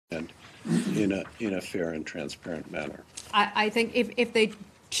and in a fair and transparent manner. I think if they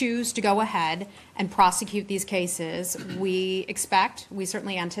choose to go ahead and prosecute these cases, we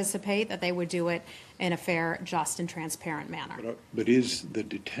certainly anticipate that they would do it in a fair, just, and transparent manner. But is the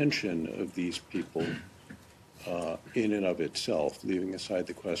detention of these people in and of itself, leaving aside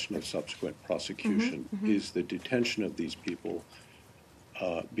the question of subsequent prosecution, is the detention of these people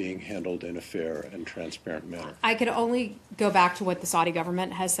being handled in a fair and transparent manner? I could only go back to what the Saudi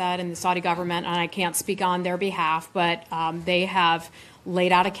government has said, and the Saudi government, and I can't speak on their behalf, but they have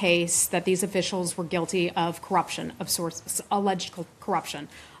laid out a case that these officials were guilty of corruption, of sorts, alleged corruption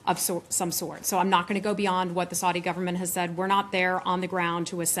of some sort. So I'm not going to go beyond what the Saudi government has said. We're not there on the ground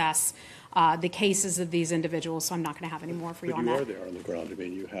to assess the cases of these individuals, so I'm not going to have any more for you on that. But you are there on the ground. I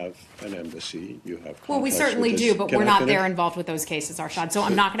mean, you have an embassy, you have contacts. Well, we certainly do, but we're not there involved with those cases, Arshad. So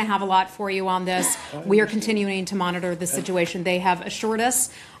I'm not going to have a lot for you on this. We are continuing to monitor the situation. They have assured us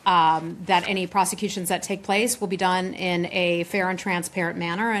that any prosecutions that take place will be done in a fair and transparent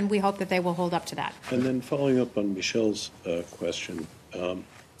manner, and we hope that they will hold up to that. And then following up on Michelle's question,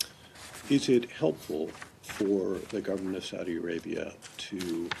 is it helpful for the government of Saudi Arabia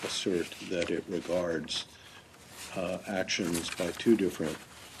to assert that it regards actions by two different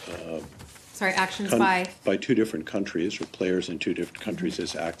by two different countries or players in two different countries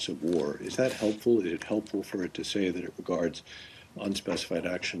as acts of war? Is that helpful? Is it helpful for it to say that it regards unspecified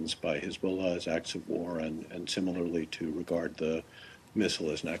actions by Hezbollah as acts of war, and similarly to regard the missile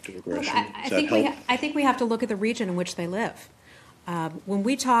as an act of aggression? I think we have to look at the region in which they live. When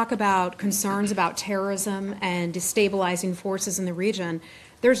we talk about concerns about terrorism and destabilizing forces in the region,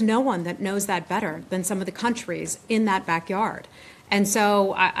 there's no one that knows that better than some of the countries in that backyard. And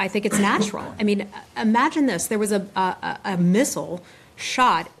so I think it's natural. I mean, imagine this. There was a missile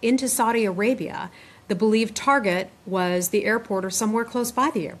shot into Saudi Arabia. The believed target was the airport or somewhere close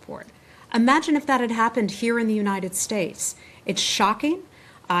by the airport. Imagine if that had happened here in the United States. It's shocking.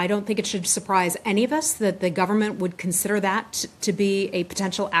 I don't think it should surprise any of us that the government would consider that to be a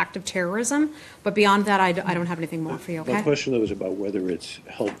potential act of terrorism. But beyond that, I don't have anything more for you, okay? My question, though, was about whether it's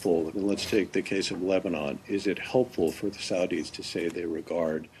helpful. I mean, let's take the case of Lebanon. Is it helpful for the Saudis to say they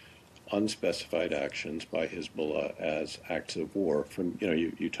regard unspecified actions by Hezbollah as acts of war? From,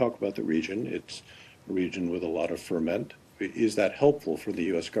 you talk about the region. It's a region with a lot of ferment. Is that helpful for the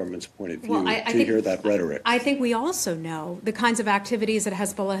U.S. government's point of view to hear that rhetoric? I think we also know the kinds of activities that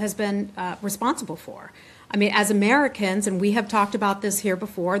Hezbollah has been responsible for. I mean, as Americans, and we have talked about this here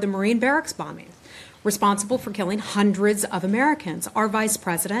before, the Marine barracks bombing, responsible for killing hundreds of Americans. Our vice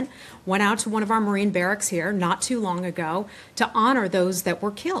president went out to one of our Marine barracks here not too long ago to honor those that were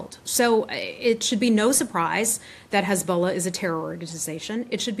killed. So it should be no surprise that Hezbollah is a terror organization.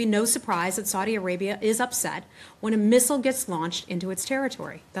 It should be no surprise that Saudi Arabia is upset when a missile gets launched into its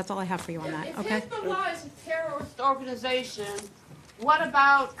territory. That's all I have for you on that, okay? If Hezbollah is a terrorist organization, what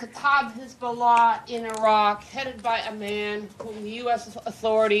about Kataib Hezbollah in Iraq, headed by a man whom the U.S.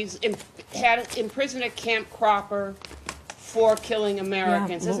 authorities had imprisoned at Camp Cropper for killing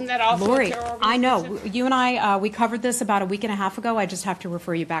Americans? Isn't that also Lori, a terror organization? I know. You and I, we covered this about a week and a half ago. I just have to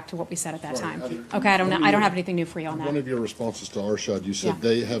refer you back to what we said at that time. Okay, I don't have anything new for you on that. One of your responses to Arshad, you said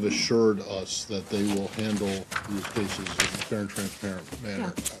they have assured us that they will handle these cases in a fair and transparent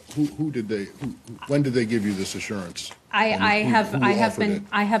manner. Yeah. When did they give you this assurance? I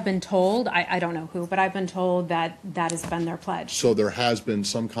have been told, I don't know who, but I've been told that that has been their pledge. So there has been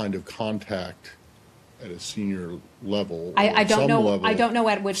some kind of contact at a senior level. I don't know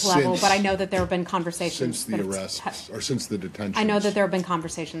at which level, but I know that there have been conversations since the arrests or since the detention. I know that there have been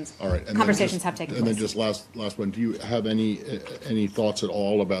conversations. All right, conversations have taken place. And then just last one. Do you have any thoughts at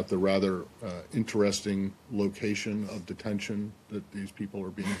all about the rather interesting location of detention that these people are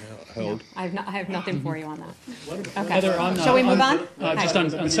being held? No, I have nothing for you on that. Okay. Heather, shall we move on? Just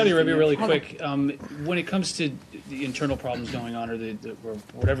on Saudi Arabia, really quick. When it comes to the internal problems going on, or or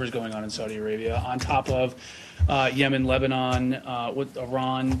whatever is going on in Saudi Arabia, on top of Yemen, Lebanon, with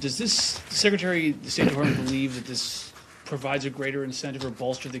Iran, does this Secretary of the State Department believe that this provides a greater incentive or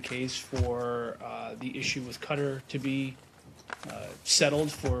bolster the case for the issue with Qatar to be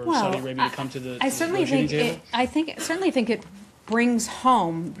settled for Saudi Arabia to come to the negotiating table? I certainly think it brings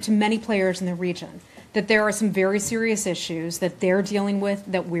home to many players in the region that there are some very serious issues that they're dealing with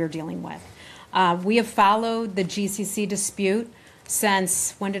that we're dealing with. We have followed the GCC dispute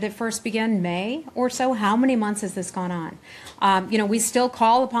since, when did it first begin? May or so? How many months has this gone on? We still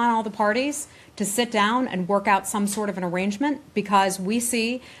call upon all the parties to sit down and work out some sort of an arrangement, because we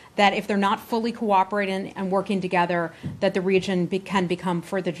see that if they're not fully cooperating and working together, that the region can become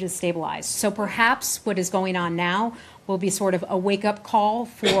further destabilized. So perhaps what is going on now will be sort of a wake-up call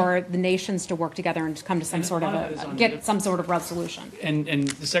for the nations to work together and to come to some And sort of a lot of it is on get the- some sort of resolution. And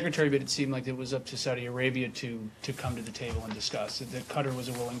the Secretary made it seem like it was up to Saudi Arabia to come to the table and discuss. That Qatar was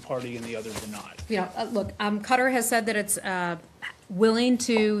a willing party and the others were not. You know, look, Qatar has said that it's willing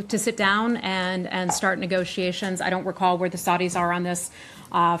to sit down and start negotiations. I don't recall where the Saudis are on this,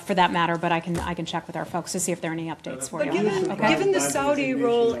 for that matter, but I can check with our folks to see if there are any updates for But you. given the Saudi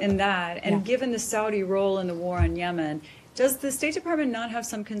role in that, and given the Saudi role in the war on Yemen, does the State Department not have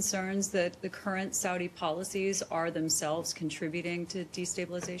some concerns that the current Saudi policies are themselves contributing to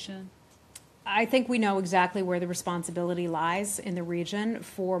destabilization? I think we know exactly where the responsibility lies in the region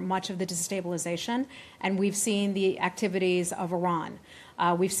for much of the destabilization, and we've seen the activities of Iran.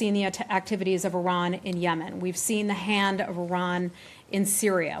 We've seen the activities of Iran in Yemen. We've seen the hand of Iran in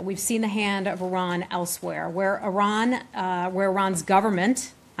Syria. We've seen the hand of Iran elsewhere, where Iran's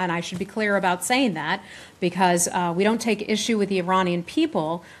government, and I should be clear about saying that, because we don't take issue with the Iranian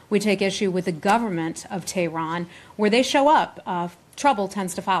people, we take issue with the government of Tehran. Where they show up, trouble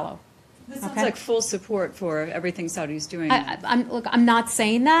tends to follow. This sounds Okay. like full support for everything Saudi's doing. Look, I'm not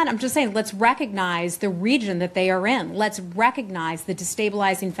saying that. I'm just saying let's recognize the region that they are in. Let's recognize the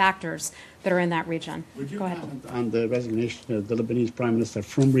destabilizing factors that are in that region. Would you Go ahead. comment on the resignation of the Lebanese Prime Minister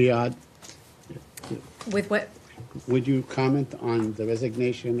from Riyadh? With what? Would you comment on the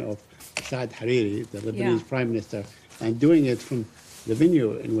resignation of Saad Hariri, the Lebanese Yeah. Prime Minister, and doing it from the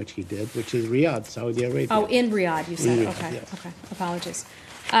venue in which he did, which is Riyadh, Saudi Arabia? Oh, in Riyadh, you said. In Riyadh, Okay, yes. okay. Apologies.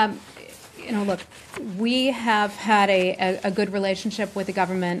 You know, look, we have had a good relationship with the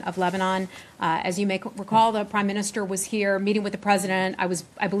government of Lebanon. As you may recall, the Prime Minister was here meeting with the President.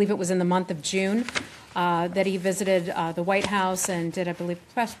 I believe it was in the month of June that he visited the White House and did, I believe,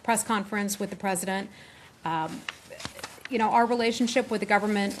 press conference with the President. You know, our relationship with the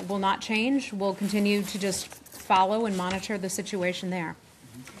government will not change. We'll continue to just follow and monitor the situation there.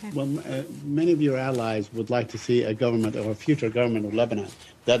 Well, many of your allies would like to see a government or a future government of Lebanon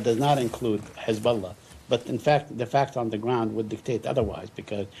that does not include Hezbollah. But in fact, the facts on the ground would dictate otherwise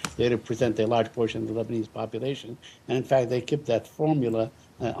because they represent a large portion of the Lebanese population. And in fact, they keep that formula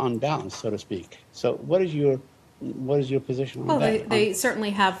unbalanced, so to speak. So what is your position on Well, that? they certainly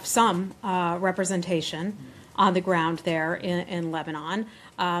have some representation on the ground there in Lebanon.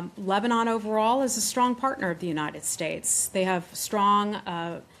 Lebanon overall is a strong partner of the United States. They have strong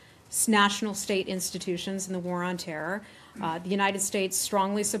national state institutions in the war on terror. The United States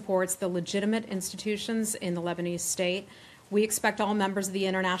strongly supports the legitimate institutions in the Lebanese state. We expect all members of the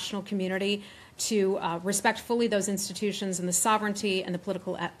international community to respect fully those institutions and the sovereignty and the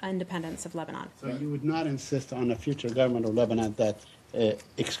political independence of Lebanon. So you would not insist on a future government of Lebanon that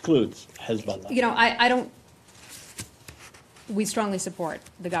excludes Hezbollah? You know, I don't. We strongly support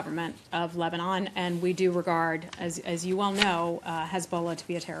the government of Lebanon, and we do regard, as you well know, Hezbollah to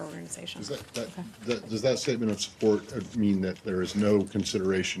be a terror organization. Does that statement of support mean that there is no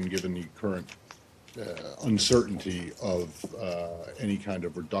consideration, given the current uncertainty of any kind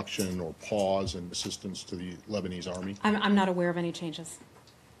of reduction or pause in assistance to the Lebanese army? I'm not aware of any changes,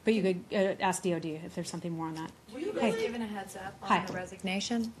 but you could ask DOD if there's something more on that. Were you guys given a heads up Hi. on the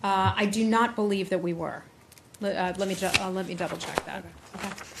resignation? I do not believe that we were. Let me double check that.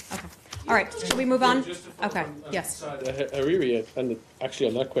 Okay. All right, shall we move on? Okay, yes. Hariri, and actually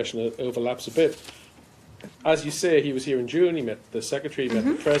on that question, it overlaps a bit. As you say, he was here in June, he met the Secretary, he met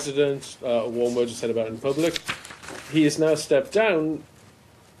the President, a warm word was said about it in public. He has now stepped down,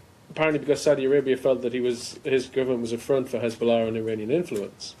 apparently because Saudi Arabia felt that his government was a front for Hezbollah and Iranian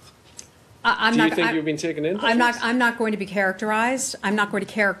influence. Do you think you've been taken into I'm this? not going to be characterized. I'm not going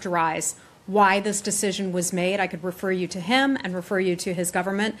to characterize why this decision was made. I could refer you to him and refer you to his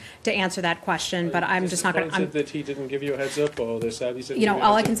government to answer that question, but I'm just not going to. Disappointed that he didn't give you a heads up, or the Saudis didn't You know, give you a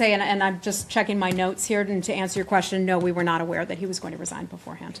all I heads can up? say, and I'm just checking my notes here, and to answer your question, no, we were not aware that he was going to resign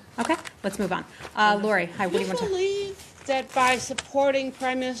beforehand. Okay, let's move on. Lori, hi, what do you want to? believe that by supporting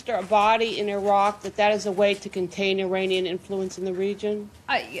Prime Minister Abadi in Iraq, that is a way to contain Iranian influence in the region?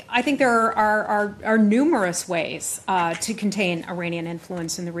 I think there are numerous ways to contain Iranian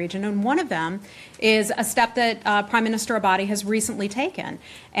influence in the region, and one of them is a step that Prime Minister Abadi has recently taken.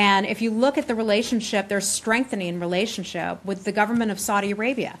 And if you look at the relationship, there's strengthening relationship with the government of Saudi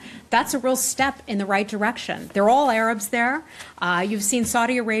Arabia. That's a real step in the right direction. They're all Arabs there. You've seen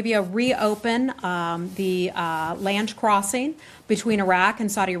Saudi Arabia reopen the land crossing between Iraq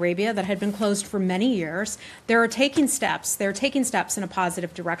and Saudi Arabia that had been closed for many years. They're taking steps in a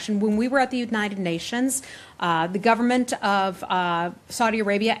positive direction. When we were at the United Nations, the government of Saudi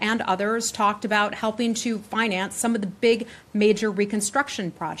Arabia and others talked about helping to finance some of the big major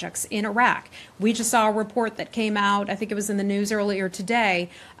reconstruction projects in Iraq. We just saw a report that came out, I think it was in the news earlier today,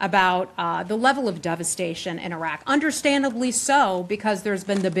 about the level of devastation in Iraq. Understandably so, because there's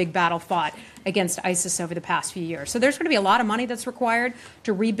been the big battle fought against ISIS over the past few years. So there's going to be a lot of money that's required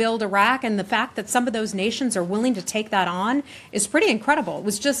to rebuild Iraq, and the fact that some of those nations are willing to take that on is pretty incredible. It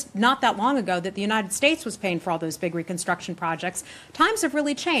was just not that long ago that the United States was paying for all those big reconstruction projects. Times have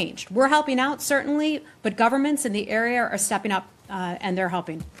really changed. We're helping out, certainly, but governments in the area are stepping up and they're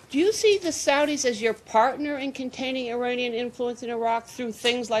helping. Do you see the Saudis as your partner in containing Iranian influence in Iraq through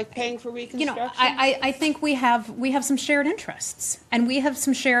things like paying for reconstruction? I think we have some shared interests, and we have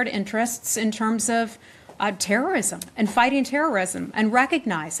some shared interests in terms of terrorism and fighting terrorism and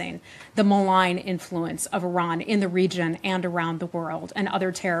recognizing the malign influence of Iran in the region and around the world and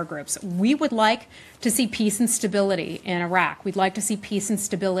other terror groups. We would like to see peace and stability in Iraq. We'd like to see peace and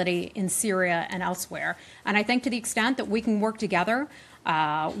stability in Syria and elsewhere. And I think to the extent that we can work together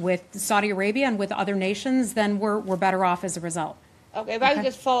with Saudi Arabia and with other nations, then we're better off as a result. Okay, if I could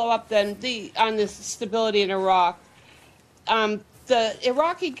just follow up then on this stability in Iraq. The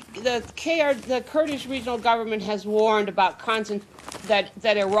Kurdish regional government has warned about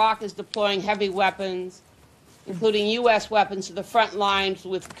that Iraq is deploying heavy weapons, including U.S. weapons, to the front lines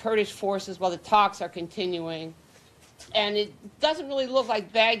with Kurdish forces while the talks are continuing. And it doesn't really look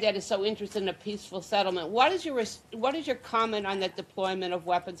like Baghdad is so interested in a peaceful settlement. What is your comment on that deployment of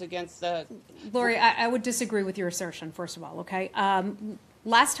weapons against the... Lori, I would disagree with your assertion, first of all, okay?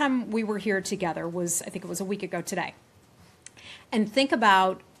 Last time we were here together was, I think it was a week ago today. And think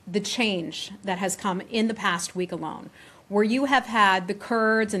about the change that has come in the past week alone, where you have had the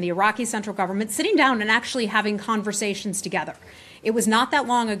Kurds and the Iraqi central government sitting down and actually having conversations together. It was not that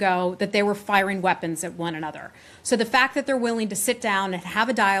long ago that they were firing weapons at one another. So the fact that they're willing to sit down and have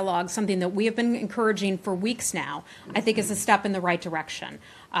a dialogue, something that we have been encouraging for weeks now, I think is a step in the right direction.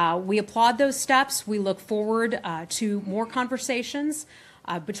 We applaud those steps. We look forward to more conversations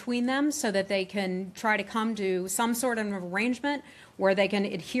between them so that they can try to come to some sort of arrangement where they can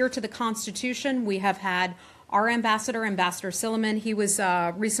adhere to the Constitution. We have had our ambassador, Ambassador Silliman. He was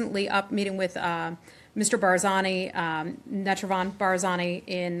recently up meeting with Mr. Barzani, Netravan Barzani,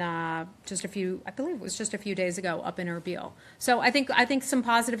 in I believe it was just a few days ago up in Erbil. So I think some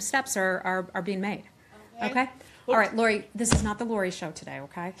positive steps are being made. Okay? All right, Lori, this is not the Lori show today,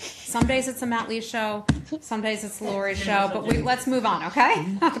 okay? Some days it's a Matt Lee show, some days it's the Lori show, but let's move on, okay?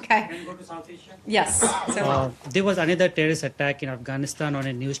 Okay. Can we go to South Asia? Yes. So, there was another terrorist attack in Afghanistan on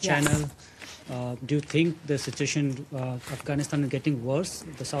a news Yes. channel. Do you think the situation Afghanistan is getting worse?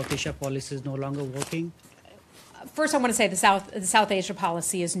 The South Asia policy is no longer working? first I want to say the South Asia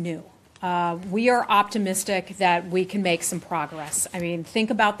policy is new. We are optimistic that we can make some progress. I mean, think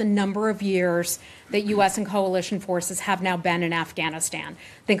about the number of years that U.S. and coalition forces have now been in Afghanistan.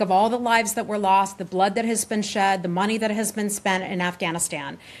 Think of all the lives that were lost, the blood that has been shed, the money that has been spent in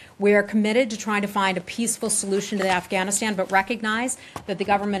Afghanistan. We are committed to trying to find a peaceful solution to Afghanistan, but recognize that the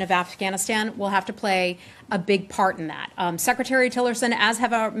government of Afghanistan will have to play a big part in that. Secretary Tillerson, as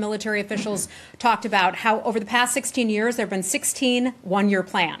have our military officials, talked about how over the past 16 years there have been 16 one-year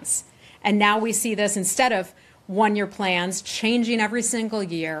plans. And now we see this, instead of one-year plans, changing every single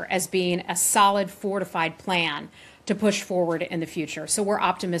year as being a solid, fortified plan to push forward in the future. So we're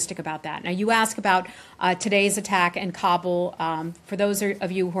optimistic about that. Now, you ask about today's attack in Kabul. For those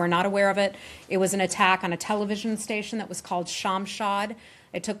of you who are not aware of it, it was an attack on a television station that was called Shamshad.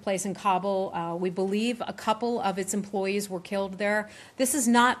 It took place in Kabul. We believe a couple of its employees were killed there. This is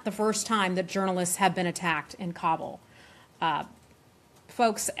not the first time that journalists have been attacked in Kabul.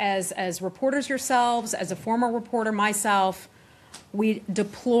 Folks, as reporters yourselves, as a former reporter myself, we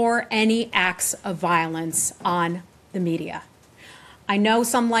deplore any acts of violence on the media. I know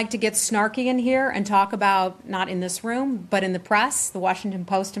some like to get snarky in here and talk about, not in this room, but in the press, the Washington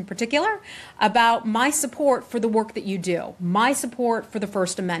Post in particular, about my support for the work that you do, my support for the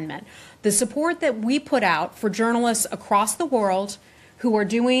First Amendment, the support that we put out for journalists across the world who are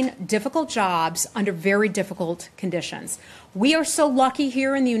doing difficult jobs under very difficult conditions. We are so lucky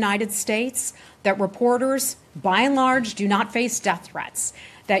here in the United States that reporters, by and large, do not face death threats,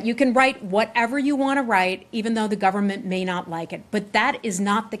 that you can write whatever you want to write, even though the government may not like it. But that is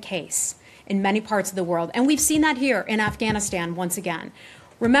not the case in many parts of the world. And we've seen that here in Afghanistan once again.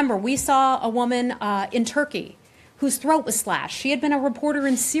 Remember, we saw a woman in Turkey whose throat was slashed. She had been a reporter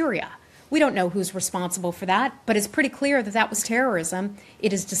in Syria We don't know who's responsible for that, but it's pretty clear that that was terrorism.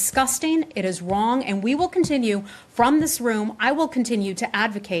 It is disgusting, it is wrong, and we will continue from this room, I will continue to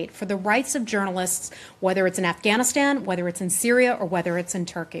advocate for the rights of journalists, whether it's in Afghanistan, whether it's in Syria, or whether it's in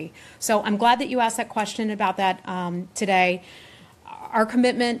Turkey. So I'm glad that you asked that question about that today. Our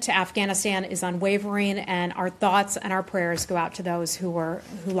commitment to Afghanistan is unwavering, and our thoughts and our prayers go out to those who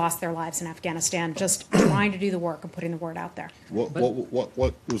lost their lives in Afghanistan, just trying to do the work and putting the word out there. What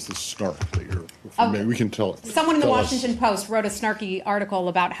was the snark that you're, maybe we can tell it. Someone in the tell us. Washington Post wrote a snarky article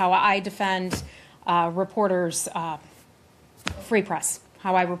about how I defend reporters' free press,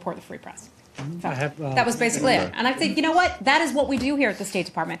 how I report the free press. So that was basically it. And I think, you know what? That is what we do here at the State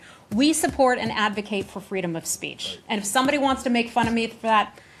Department. We support and advocate for freedom of speech. And if somebody wants to make fun of me for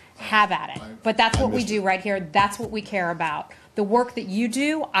that, have at it. But that's what we do right here. That's what we care about. The work that you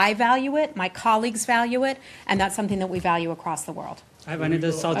do, I value it, my colleagues value it, and that's something that we value across the world. I have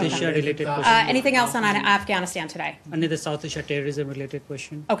another South Asia related question. Anything else on Afghanistan today? Another South Asia terrorism related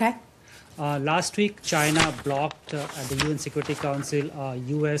question. Okay. Last week, China blocked at the UN Security Council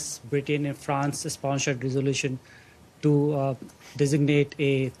US, Britain, and France sponsored resolution to designate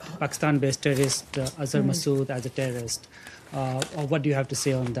a Pakistan-based terrorist, Azhar Masood, as a terrorist. What do you have to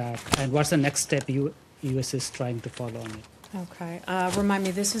say on that? And what's the next step US is trying to follow on it? Okay. Remind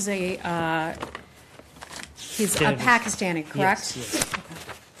me, this is he's a Terrorist. Pakistani, correct? Yes.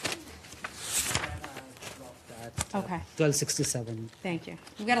 Okay. 1267. Thank you.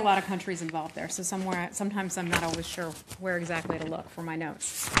 We've got a lot of countries involved there, so sometimes I'm not always sure where exactly to look for my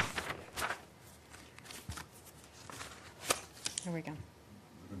notes. There we go.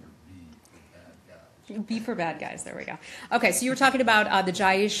 B for bad guys. There we go. Okay, so you were talking about the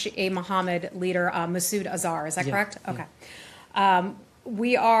Jaish-e-Mohammed leader, Masood Azhar. Is that correct? Okay.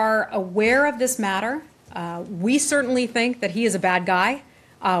 We are aware of this matter. We certainly think that he is a bad guy.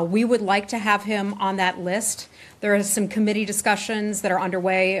 We would like to have him on that list. There are some committee discussions that are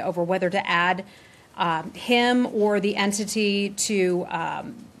underway over whether to add him or the entity to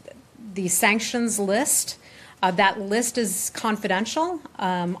the sanctions list. That list is confidential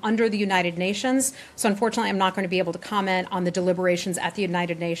under the United Nations, so unfortunately I'm not going to be able to comment on the deliberations at the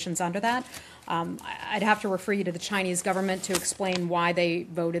United Nations under that. I'd have to refer you to the Chinese government to explain why they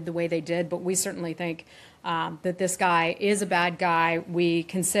voted the way they did, but we certainly think that this guy is a bad guy. We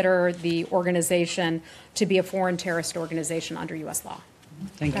consider the organization to be a foreign terrorist organization under U.S. law.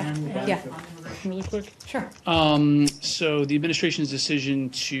 Thank you. Yeah. Really quick. Sure. So the administration's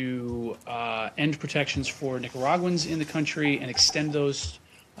decision to end protections for Nicaraguans in the country and extend those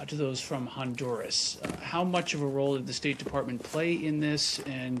to those from Honduras. How much of a role did the State Department play in this,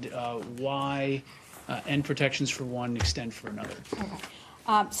 and why end protections for one, extend for another? Okay.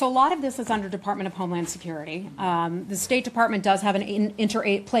 So a lot of this is under Department of Homeland Security. The State Department does have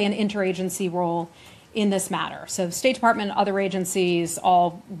play an interagency role in this matter. So the State Department and other agencies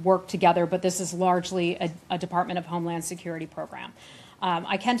all work together, but this is largely a Department of Homeland Security program.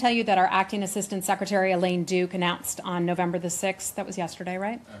 I can tell you that our Acting Assistant Secretary, Elaine Duke, announced on November the 6th, that was yesterday,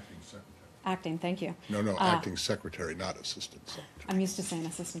 right? Acting Secretary. Acting, thank you. No, Acting Secretary, not Assistant Secretary. I'm used to saying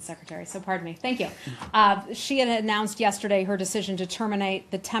Assistant Secretary, so pardon me. Thank you. She had announced yesterday her decision to terminate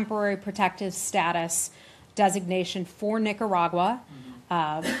the temporary protective status designation for Nicaragua.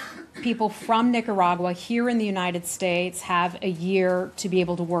 People from Nicaragua here in the United States have a year to be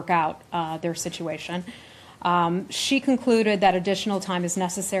able to work out their situation. She concluded that additional time is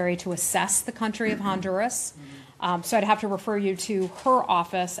necessary to assess the country of Honduras. So I'd have to refer you to her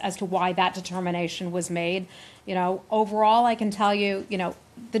office as to why that determination was made. You know, overall, I can tell you, you know,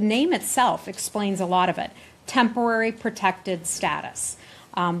 the name itself explains a lot of it. Temporary protected status.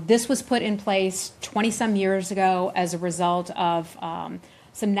 This was put in place 20-some years ago as a result of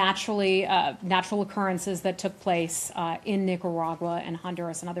some natural occurrences that took place in Nicaragua and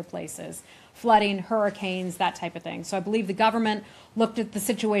Honduras and other places. Flooding, hurricanes, that type of thing. So I believe the government looked at the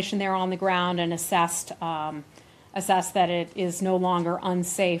situation there on the ground and assessed that it is no longer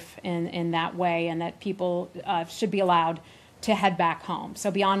unsafe in that way, and that people should be allowed to head back home. So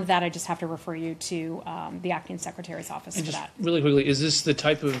beyond that, I just have to refer you to the Acting Secretary's office And for just that. really quickly, is this the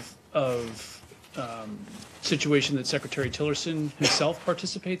type of situation that Secretary Tillerson himself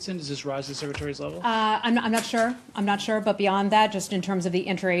participates in? Does this rise to the Secretary's level? I'm not sure. I'm not sure. But beyond that, just in terms of the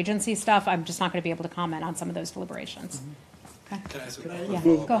interagency stuff, I'm just not going to be able to comment on some of those deliberations. Okay. Can I ask a Yeah,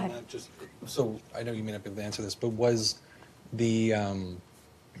 follow-up go on ahead. that? Just, so I know you may not be able to answer this, but was the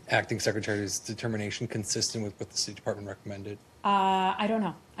acting secretary's determination consistent with what the State Department recommended? I don't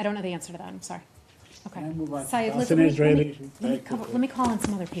know. I don't know the answer to that. I'm sorry. Okay. move on to Saeed, Palestinian let Israeli me issue very quickly. let me call in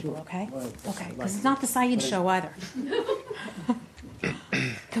some other people, okay? Okay, because it's not the Saeed show either.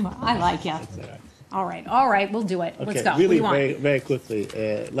 Come on, I like you. All right, we'll do it. Let's Okay, go. really What do you want? very quickly.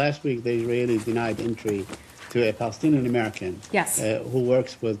 Last week, the Israelis denied entry to a Palestinian American Yes. who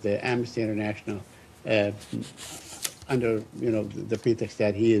works with the Amnesty International under the pretext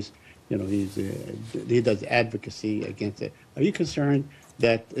that he is he does advocacy against it. Are you concerned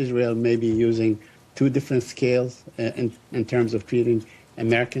that Israel may be using two different scales in terms of treating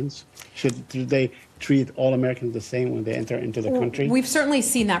Americans? Should they treat all Americans the same when they enter into the country? We've certainly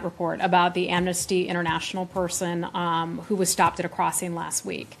seen that report about the Amnesty International person who was stopped at a crossing last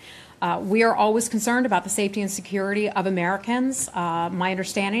week. We are always concerned about the safety and security of Americans. My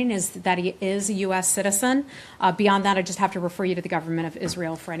understanding is that he is a U.S. citizen. Beyond that, I just have to refer you to the government of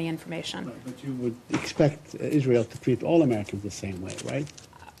Israel for any information. But you would expect Israel to treat all Americans the same way, right?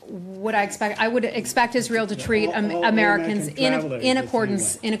 Would I expect? I would expect Israel to treat all Americans American travelers the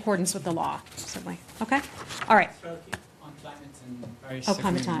same accordance with the law. Certainly. Okay. All right. On climate and Paris Oh,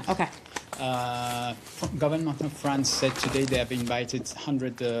 climate time. Agreement. Okay. Government of France said today they have invited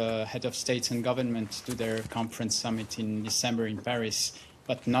 100 head of states and government to their conference summit in December in Paris,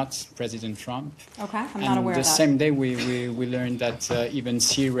 but not President Trump. Okay. I'm not aware the of that. same day we learned that even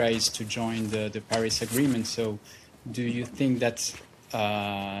Syria is to join the Paris Agreement. So do you think that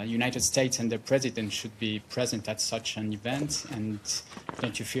United States and the president should be present at such an event? And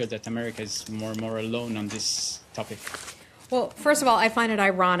don't you feel that America is more and more alone on this topic? Well, first of all, I find it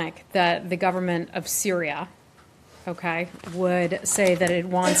ironic that the government of Syria, would say that it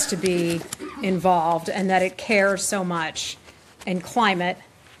wants to be involved and that it cares so much in climate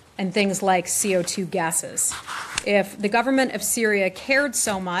and things like CO2 gases. If the government of Syria cared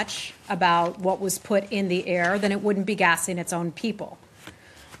so much about what was put in the air, then it wouldn't be gassing its own people.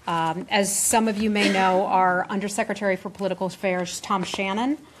 As some of you may know, our Undersecretary for Political Affairs, Tom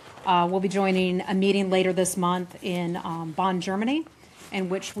Shannon, will be joining a meeting later this month in Bonn, Germany, in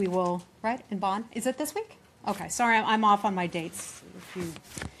which we will, in Bonn? Is it this week? Okay, sorry, I'm off on my dates a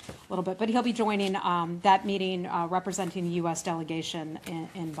little bit, but he'll be joining that meeting representing the U.S. delegation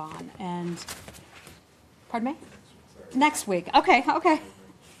in Bonn. And, pardon me? Next week. Okay.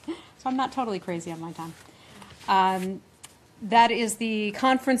 So I'm not totally crazy on my time. That is the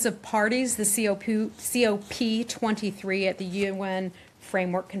Conference of Parties, the COP23 at the UN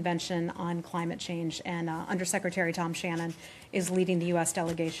Framework Convention on Climate Change, and Undersecretary Tom Shannon is leading the U.S.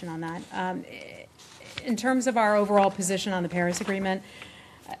 delegation on that. In terms of our overall position on the Paris Agreement,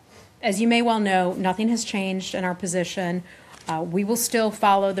 as you may well know, nothing has changed in our position. We will still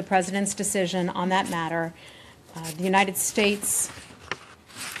follow the President's decision on that matter. The United States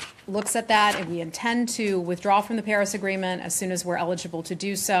looks at that, and we intend to withdraw from the Paris Agreement as soon as we're eligible to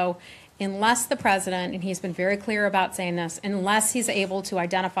do so, unless the President, and he's been very clear about saying this, unless he's able to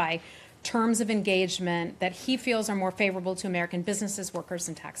identify terms of engagement that he feels are more favorable to American businesses, workers,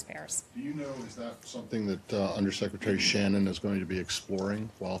 and taxpayers. Do you know, is that something that Undersecretary Shannon is going to be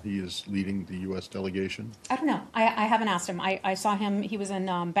exploring while he is leading the U.S. delegation? I don't know. I haven't asked him. I saw him. He was in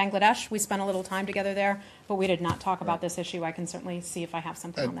Bangladesh. We spent a little time together there, but we did not talk about this issue. I can certainly see if I have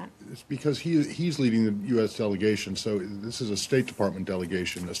something on that. It's because he's leading the U.S. delegation, so this is a State Department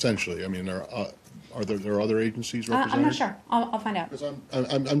delegation, essentially. I mean, are there other agencies represented? I'm not sure. I'll find out. Because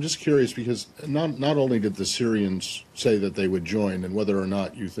I'm just curious, because not only did the Syrians say that they would join, and whether or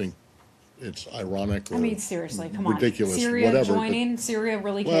not you think it's ironic or I mean, seriously, come ridiculous, on. Syria whatever, joining, Syria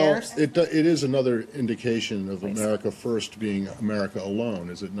really well, cares? it is another indication of America first being America alone,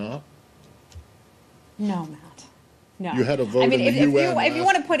 is it not? No, Matt. No. You had a vote I mean, in the UN if you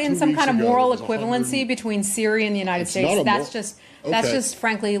want to put in 2 some kind of weeks ago, moral it was equivalency between Syria and the United It's not States, a that's okay. just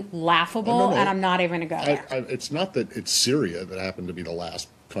frankly laughable, No. and I'm not even going to go there. It's not that it's Syria that happened to be the last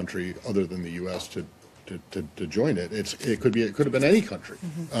country other than the U.S. to join it. It could have been any country.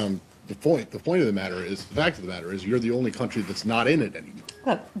 Mm-hmm. The fact of the matter is you're the only country that's not in it anymore.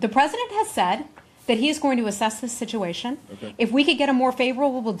 Look, the president has said that he is going to assess this situation. Okay. If we could get a more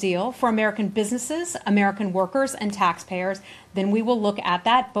favorable deal for American businesses, American workers, and taxpayers, then we will look at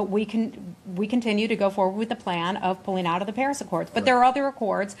that. But we continue to go forward with the plan of pulling out of the Paris Accords. But there are other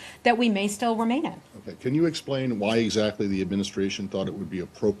accords that we may still remain in. Okay. Can you explain why exactly the administration thought it would be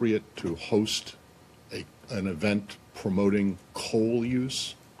appropriate to host an event promoting coal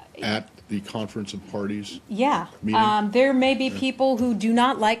use at the Conference of Parties? Yeah. Meeting? There may be people who do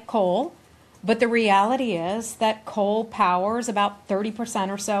not like coal. But the reality is that coal powers about 30%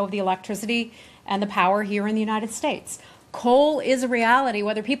 or so of the electricity and the power here in the United States. Coal is a reality,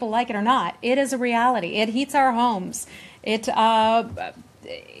 whether people like it or not. It is a reality. It heats our homes. It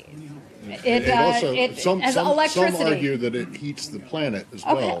Some electricity. argue that it heats the planet as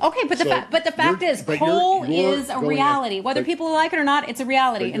well. Okay, but the fact is, coal is a reality. Whether people like it or not, it's a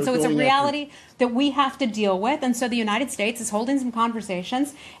reality. And so it's a reality that we have to deal with. And so the United States is holding some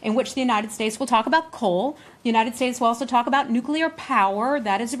conversations in which the United States will talk about coal. The United States will also talk about nuclear power.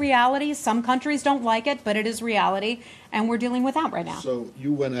 That is a reality. Some countries don't like it, but it is reality. And we're dealing with that right now. So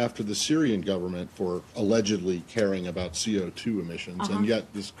you went after the Syrian government for allegedly caring about CO2 emissions, and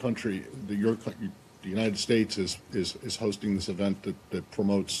yet this country, the United States is hosting this event that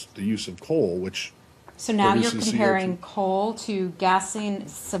promotes the use of coal, which So now you're produces comparing CO2. coal to gassing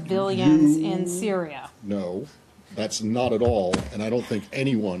civilians in Syria. No, that's not at all, and I don't think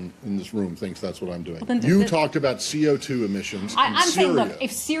anyone in this room thinks that's what I'm doing. then You talked about CO2 emissions in I'm Syria. saying, look,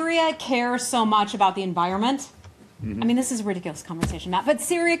 if Syria cares so much about the environment, I mean, this is a ridiculous conversation, Matt, but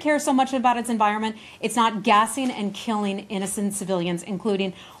Syria cares so much about its environment, it's not gassing and killing innocent civilians,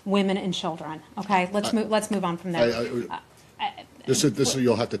 including women and children. Okay, let's move on from there. This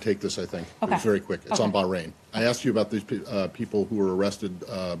you'll have to take this, I think. Okay. It's very quick. It's Okay. on Bahrain. I asked you about these people who were arrested.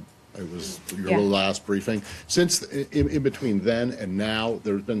 It was your Yeah. last briefing. Since in between then and now,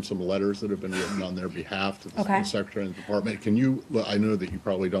 there's been some letters that have been written on their behalf to the, Okay. the Secretary of the Department. Can you? Well, I know that you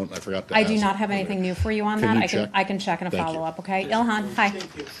probably don't. I forgot to. I ask do not have earlier. anything new for you on Can that. you check? I can check in a Thank you. follow-up, okay? Ilhan, hi.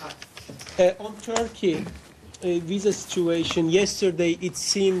 On Turkey visa situation, yesterday it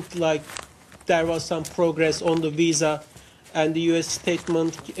seemed like there was some progress on the visa, and the U.S.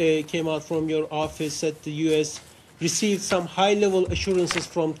 statement came out from your office that the U.S. received some high-level assurances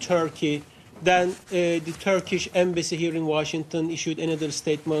from Turkey. Then the Turkish embassy here in Washington issued another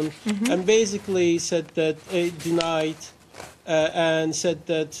statement and basically said that denied and said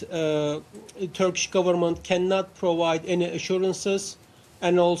that the Turkish government cannot provide any assurances,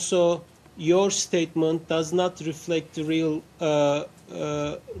 and also your statement does not reflect the real,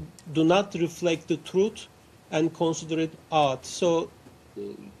 do not reflect the truth, and consider it odd. So,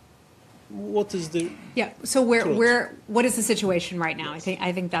 what is the? Yeah. So what is the situation right now? I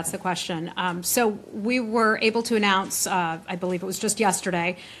think that's the question. So we were able to announce, I believe it was just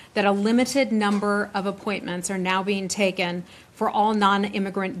yesterday, that a limited number of appointments are now being taken for all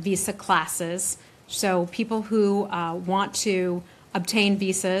non-immigrant visa classes. So people who want to obtain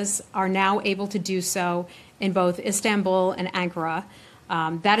visas are now able to do so in both Istanbul and Ankara.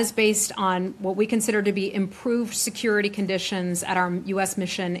 That is based on what we consider to be improved security conditions at our U.S.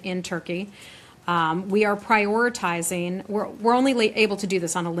 mission in Turkey. We are prioritizing, we're only able to do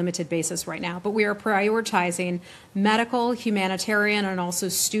this on a limited basis right now, but we are prioritizing medical, humanitarian, and also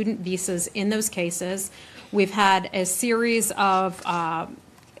student visas in those cases. We've had a series of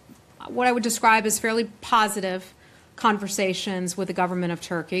what I would describe as fairly positive conversations with the government of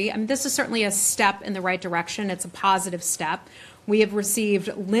Turkey. I mean, this is certainly a step in the right direction. It's a positive step. We have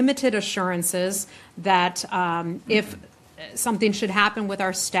received limited assurances that if something should happen with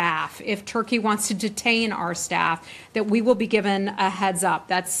our staff, if Turkey wants to detain our staff, that we will be given a heads up.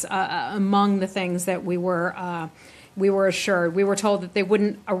 That's among the things that we were assured. We were told that they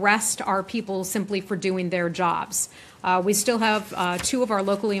wouldn't arrest our people simply for doing their jobs. We still have 2 of our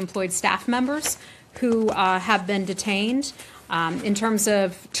locally employed staff members who have been detained. In terms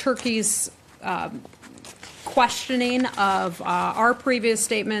of Turkey's questioning of our previous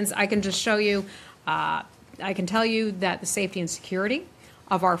statements, I can just show you, I can tell you that the safety and security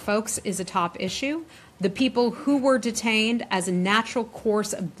of our folks is a top issue. The people who were detained, as a natural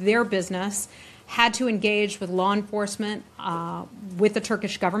course of their business, had to engage with law enforcement, with the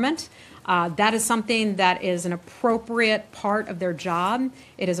Turkish government. That is something that is an appropriate part of their job.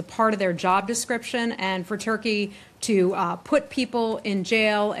 It is a part of their job description. And for Turkey to put people in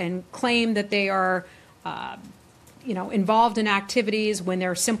jail and claim that they are involved in activities when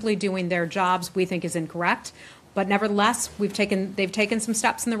they're simply doing their jobs, we think is incorrect. But nevertheless, they've taken some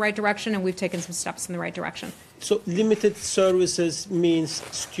steps in the right direction, and we've taken some steps in the right direction. So limited services means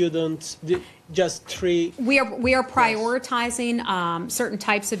students, just 3. We are prioritizing certain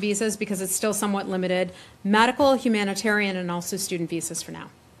types of visas because it's still somewhat limited: medical, humanitarian, and also student visas for now.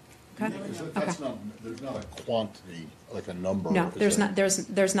 Okay. There's not a quantity, like a number. No, there's not.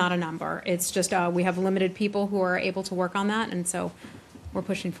 There's not a number. It's just we have limited people who are able to work on that, and so we're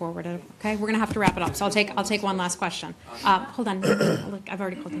pushing forward. Okay, we're gonna have to wrap it up. So I'll take one last question. Hold on. Look, I've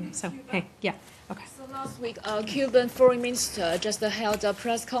already called them. So hey, yeah. Okay. So last week, Cuban foreign minister just held a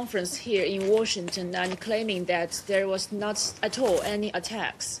press conference here in Washington and claiming that there was not at all any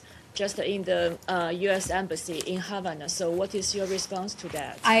attacks just in the U.S. embassy in Havana. So what is your response to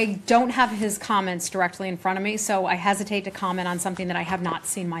that? I don't have his comments directly in front of me, so I hesitate to comment on something that I have not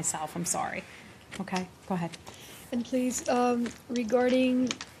seen myself. I'm sorry. Okay, go ahead. And please, regarding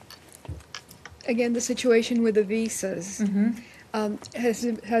again, the situation with the visas.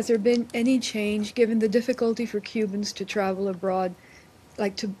 Has there been any change, given the difficulty for Cubans to travel abroad,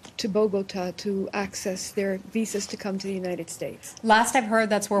 like to Bogota, to access their visas to come to the United States? Last I've heard,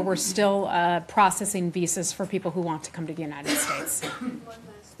 that's where we're still processing visas for people who want to come to the United States. One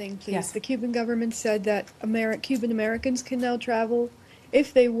last thing, please. Yes. The Cuban government said that Cuban Americans can now travel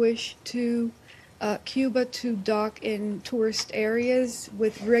if they wish to Cuba to dock in tourist areas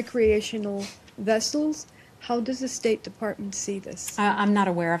with recreational vessels. How does the State Department see this? I'm not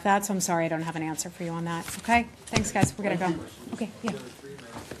aware of that, so I'm sorry I don't have an answer for you on that. Okay? Thanks, guys. We're going to go. Okay, yeah.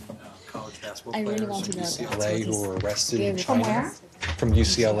 College basketball I really players want from to know UCLA who were arrested in From China. where? From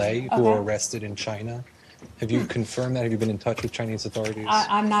UCLA who were Okay. arrested in China. Have you confirmed that? Have you been in touch with Chinese authorities?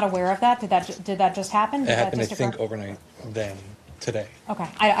 I'm not aware of that. Did that just happen? It Did that happened, I just think, occur? overnight then, today. Okay.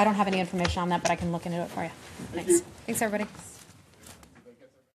 I don't have any information on that, but I can look into it for you. Thanks. Thanks, everybody.